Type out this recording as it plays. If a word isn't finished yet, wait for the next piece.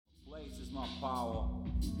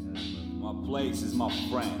My place is my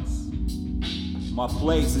friends. My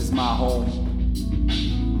place is my home.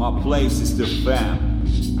 My place is the fam.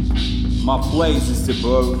 My place is the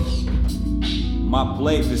boat. My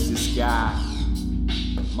place is the sky.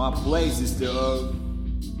 My place is the earth.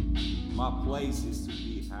 My place is to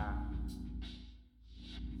be high.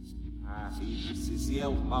 This is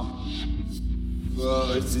hjälpam.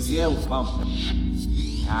 This is hjälpam.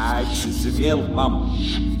 This is hjälpam.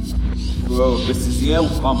 This is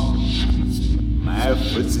hjälpam. My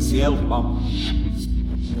efforts is hjälpam.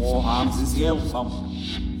 More arms is hjälpam.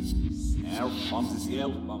 Snare pumps is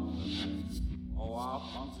hjälpam.